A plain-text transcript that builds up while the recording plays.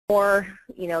more,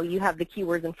 you have the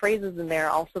keywords and phrases in there,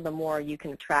 also the more you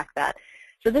can attract that.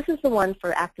 So this is the one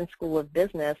for Acton School of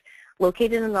Business.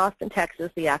 Located in Austin,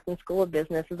 Texas, the Acton School of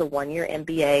Business is a one-year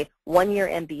MBA. One-year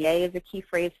MBA is a key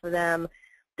phrase for them.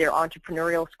 Their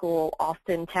entrepreneurial school,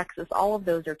 Austin, Texas, all of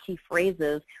those are key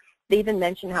phrases. They even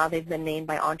mention how they've been named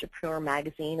by Entrepreneur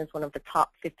Magazine as one of the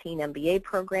top 15 MBA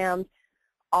programs.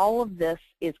 All of this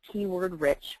is keyword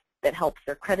rich that helps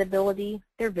their credibility,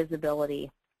 their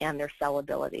visibility, and their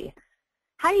sellability.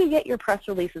 How do you get your press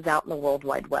releases out in the World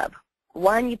Wide Web?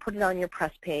 One, you put it on your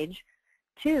press page.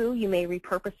 Two, you may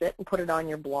repurpose it and put it on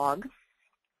your blog.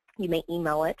 You may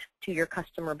email it to your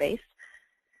customer base.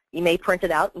 You may print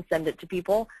it out and send it to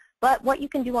people. But what you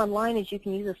can do online is you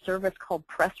can use a service called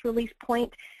Press Release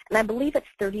Point, and I believe it's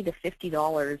 $30 to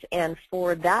 $50. And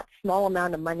for that small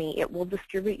amount of money, it will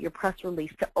distribute your press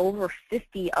release to over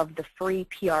 50 of the free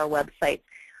PR websites.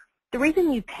 The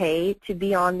reason you pay to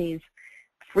be on these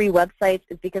free websites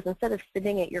is because instead of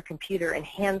sitting at your computer and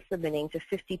hand submitting to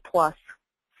 50+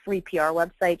 free PR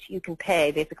websites, you can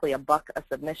pay basically $1 a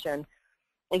submission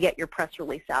and get your press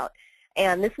release out.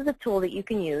 And this is a tool that you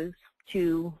can use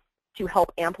to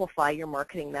help amplify your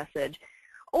marketing message.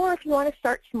 Or if you want to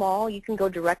start small, you can go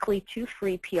directly to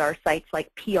free PR sites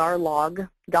like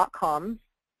prlog.com,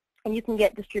 and you can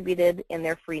get distributed in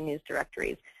their free news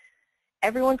directories.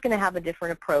 Everyone's going to have a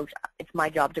different approach. It's my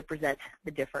job to present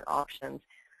the different options.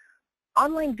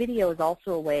 Online video is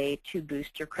also a way to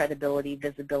boost your credibility,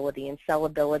 visibility, and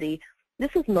sellability. This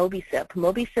is MobiSip.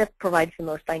 MobiSip provides the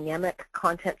most dynamic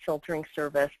content filtering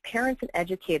service. Parents and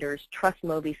educators trust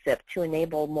MobiSip to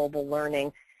enable mobile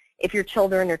learning. If your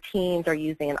children or teens are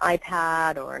using an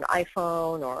iPad or an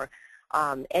iPhone or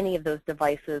any of those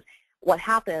devices, what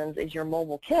happens is your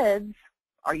mobile kids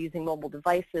are using mobile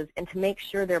devices, and to make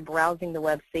sure they're browsing the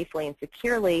web safely and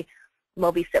securely,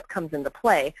 MobiSip comes into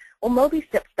play. Well,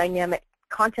 MobiSip's dynamic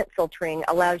content filtering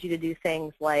allows you to do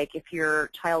things like if your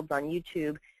child's on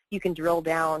YouTube, you can drill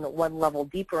down one level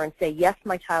deeper and say, yes,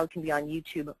 my child can be on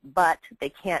YouTube, but they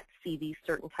can't see these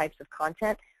certain types of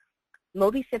content.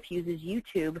 MobiSip uses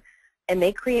YouTube, and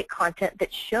they create content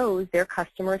that shows their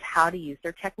customers how to use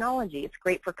their technology. It's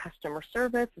great for customer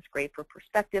service. It's great for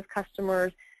prospective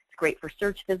customers. It's great for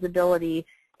search visibility,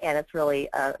 and it's really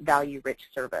a value-rich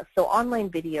service. So online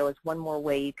video is one more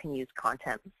way you can use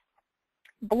content.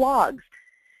 Blogs.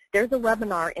 There's a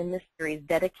webinar in this series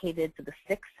dedicated to the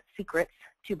 6 secrets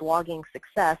to blogging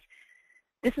success.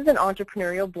 This is an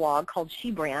entrepreneurial blog called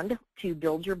SheBrand to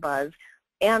build your buzz.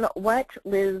 And what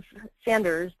Liz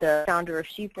Sanders, the founder of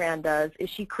SheBrand, does is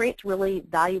she creates really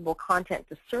valuable content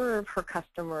to serve her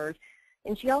customers,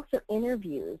 and she also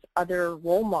interviews other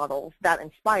role models that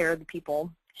inspire the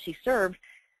people she serves.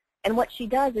 And what she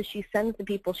does is she sends the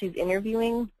people she's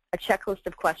interviewing a checklist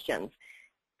of questions.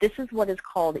 This is what is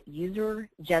called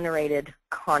user-generated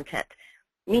content,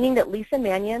 meaning that Lisa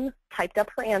Mannion typed up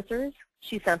her answers,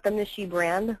 she sent them to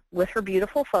SheBrand with her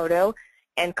beautiful photo,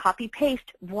 and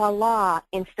copy-paste, voila,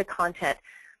 Insta content.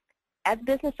 As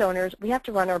business owners, we have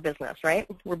to run our business, right?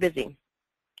 We're busy.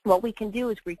 What we can do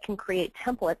is we can create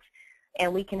templates,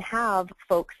 and we can have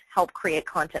folks help create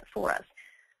content for us.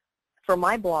 For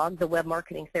my blog, the Web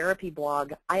Marketing Therapy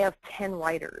blog, I have 10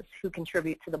 writers who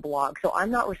contribute to the blog. So I'm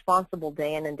not responsible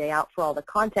day in and day out for all the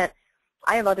content.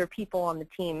 I have other people on the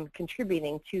team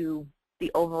contributing to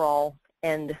the overall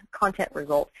end content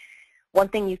result. One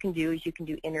thing you can do is you can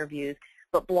do interviews,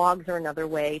 but blogs are another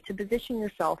way to position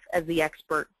yourself as the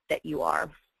expert that you are.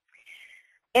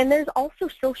 And there's also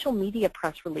social media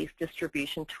press release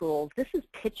distribution tools. This is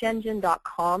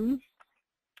pitchengine.com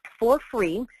for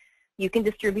free. You can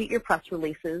distribute your press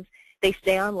releases. They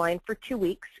stay online for 2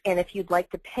 weeks, and if you'd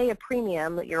like to pay a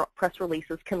premium, your press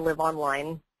releases can live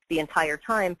online the entire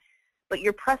time. But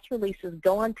your press releases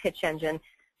go on Pitch Engine,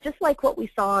 just like what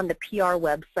we saw on the PR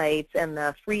websites and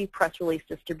the free press release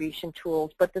distribution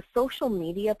tools. But the social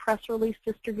media press release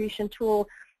distribution tool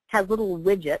has little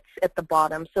widgets at the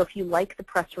bottom. So if you like the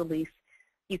press release,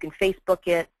 you can Facebook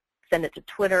it, send it to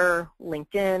Twitter,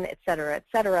 LinkedIn, et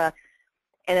cetera,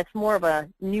 and it's more of a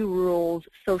new rules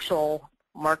social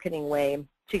marketing way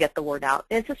to get the word out.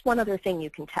 And it's just one other thing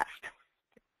you can test.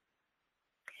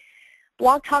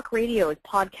 Blog Talk Radio is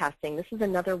podcasting. This is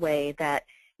another way that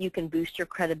you can boost your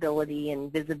credibility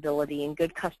and visibility and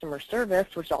good customer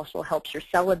service, which also helps your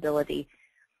sellability.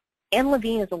 Anne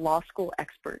Levine is a law school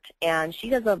expert, and she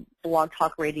does a Blog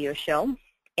Talk Radio show,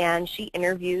 and she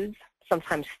interviews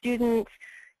sometimes students,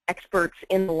 experts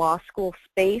in the law school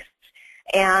space,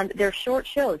 and they're short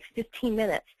shows, 15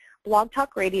 minutes. Blog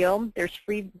Talk Radio, there's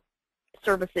free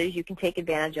services you can take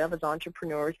advantage of as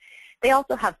entrepreneurs. They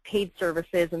also have paid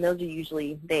services, and those are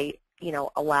usually, they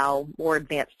allow more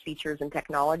advanced features and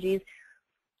technologies.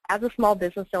 As a small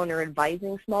business owner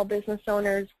advising small business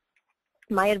owners,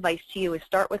 my advice to you is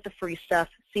start with the free stuff,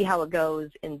 see how it goes,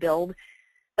 and build.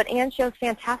 But Ann Show's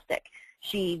fantastic.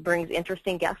 She brings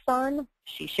interesting guests on,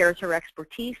 she shares her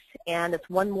expertise, and it's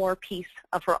one more piece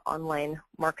of her online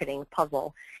marketing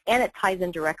puzzle. And it ties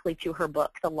in directly to her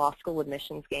book, The Law School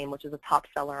Admissions Game, which is a top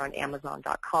seller on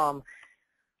Amazon.com.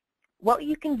 What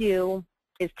you can do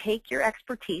is take your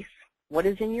expertise, what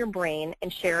is in your brain,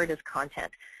 and share it as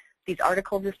content. These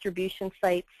article distribution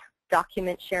sites,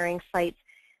 document sharing sites,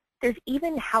 there's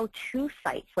even how-to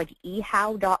sites like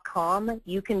ehow.com.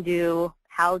 You can do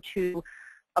how to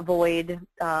avoid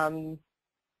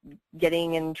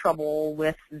getting in trouble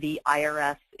with the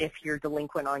IRS if you're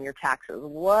delinquent on your taxes.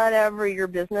 Whatever your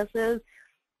business is,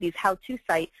 these how-to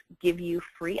sites give you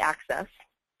free access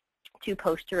to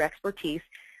post your expertise,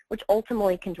 which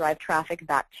ultimately can drive traffic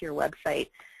back to your website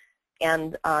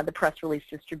and the press release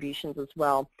distributions as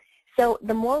well. So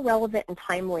the more relevant and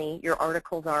timely your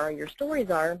articles are, your stories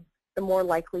are, the more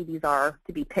likely these are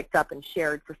to be picked up and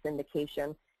shared for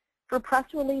syndication. For press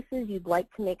releases, you'd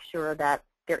like to make sure that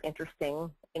they're interesting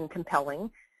and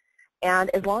compelling. And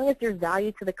as long as there's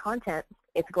value to the content,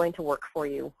 it's going to work for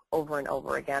you over and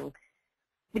over again.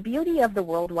 The beauty of the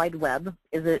World Wide Web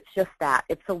is it's just that.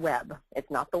 It's a web.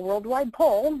 It's not the World Wide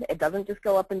Pole. It doesn't just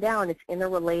go up and down. It's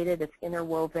interrelated. It's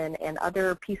interwoven. And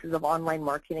other pieces of online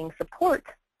marketing support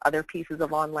other pieces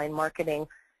of online marketing.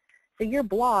 So your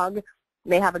blog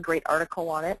may have a great article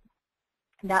on it.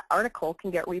 That article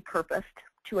can get repurposed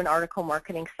to an article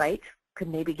marketing site, could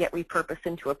maybe get repurposed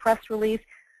into a press release.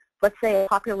 Let's say a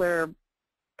popular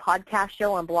podcast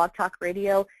show on Blog Talk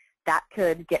Radio, that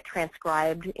could get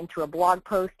transcribed into a blog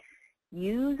post.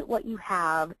 Use what you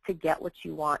have to get what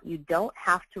you want. You don't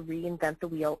have to reinvent the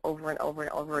wheel over and over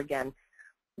and over again.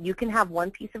 You can have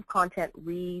one piece of content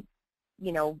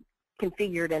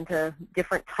configured into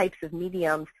different types of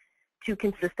mediums to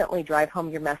consistently drive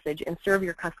home your message and serve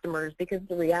your customers, because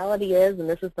the reality is, and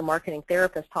this is the marketing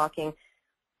therapist talking,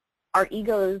 our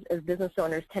egos as business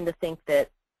owners tend to think that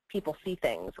people see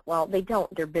things. Well, they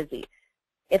don't. They're busy.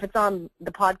 If it's on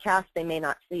the podcast, they may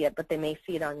not see it, but they may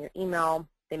see it on your email.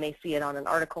 They may see it on an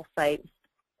article site.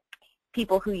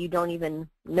 People who you don't even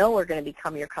know are going to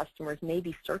become your customers may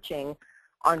be searching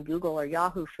on Google or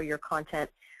Yahoo for your content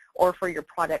or for your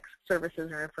products,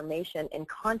 services, or information, and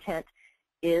content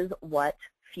is what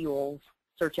fuels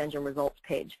search engine results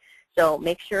page. So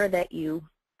make sure that you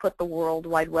put the World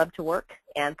Wide Web to work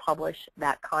and publish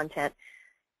that content.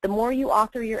 The more you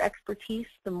author your expertise,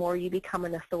 the more you become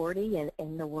an authority,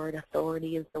 and the word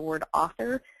authority is the word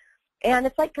author. And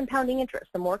it's like compounding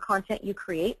interest. The more content you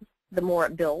create, the more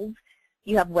it builds.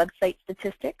 You have website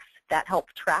statistics that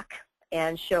help track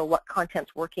and show what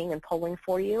content's working and pulling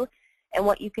for you. And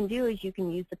what you can do is you can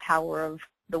use the power of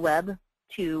the web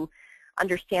to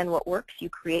understand what works. You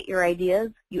create your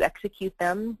ideas, you execute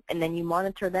them, and then you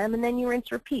monitor them, and then you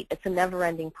rinse, repeat. It's a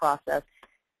never-ending process.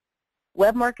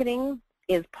 Web marketing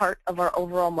is part of our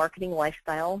overall marketing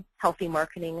lifestyle. Healthy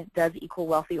marketing does equal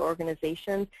wealthy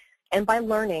organizations. And by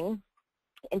learning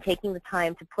and taking the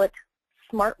time to put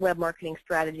smart web marketing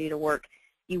strategy to work,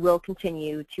 you will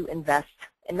continue to invest,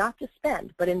 and not just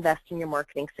spend, but invest in your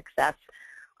marketing success.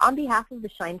 On behalf of the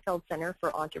Scheinfeld Center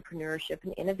for Entrepreneurship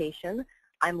and Innovation,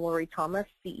 I'm Lori Thomas,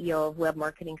 CEO of Web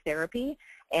Marketing Therapy,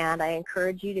 and I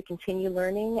encourage you to continue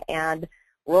learning and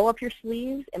roll up your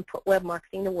sleeves and put web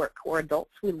marketing to work. We're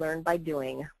adults, we learn by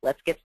doing. Let's get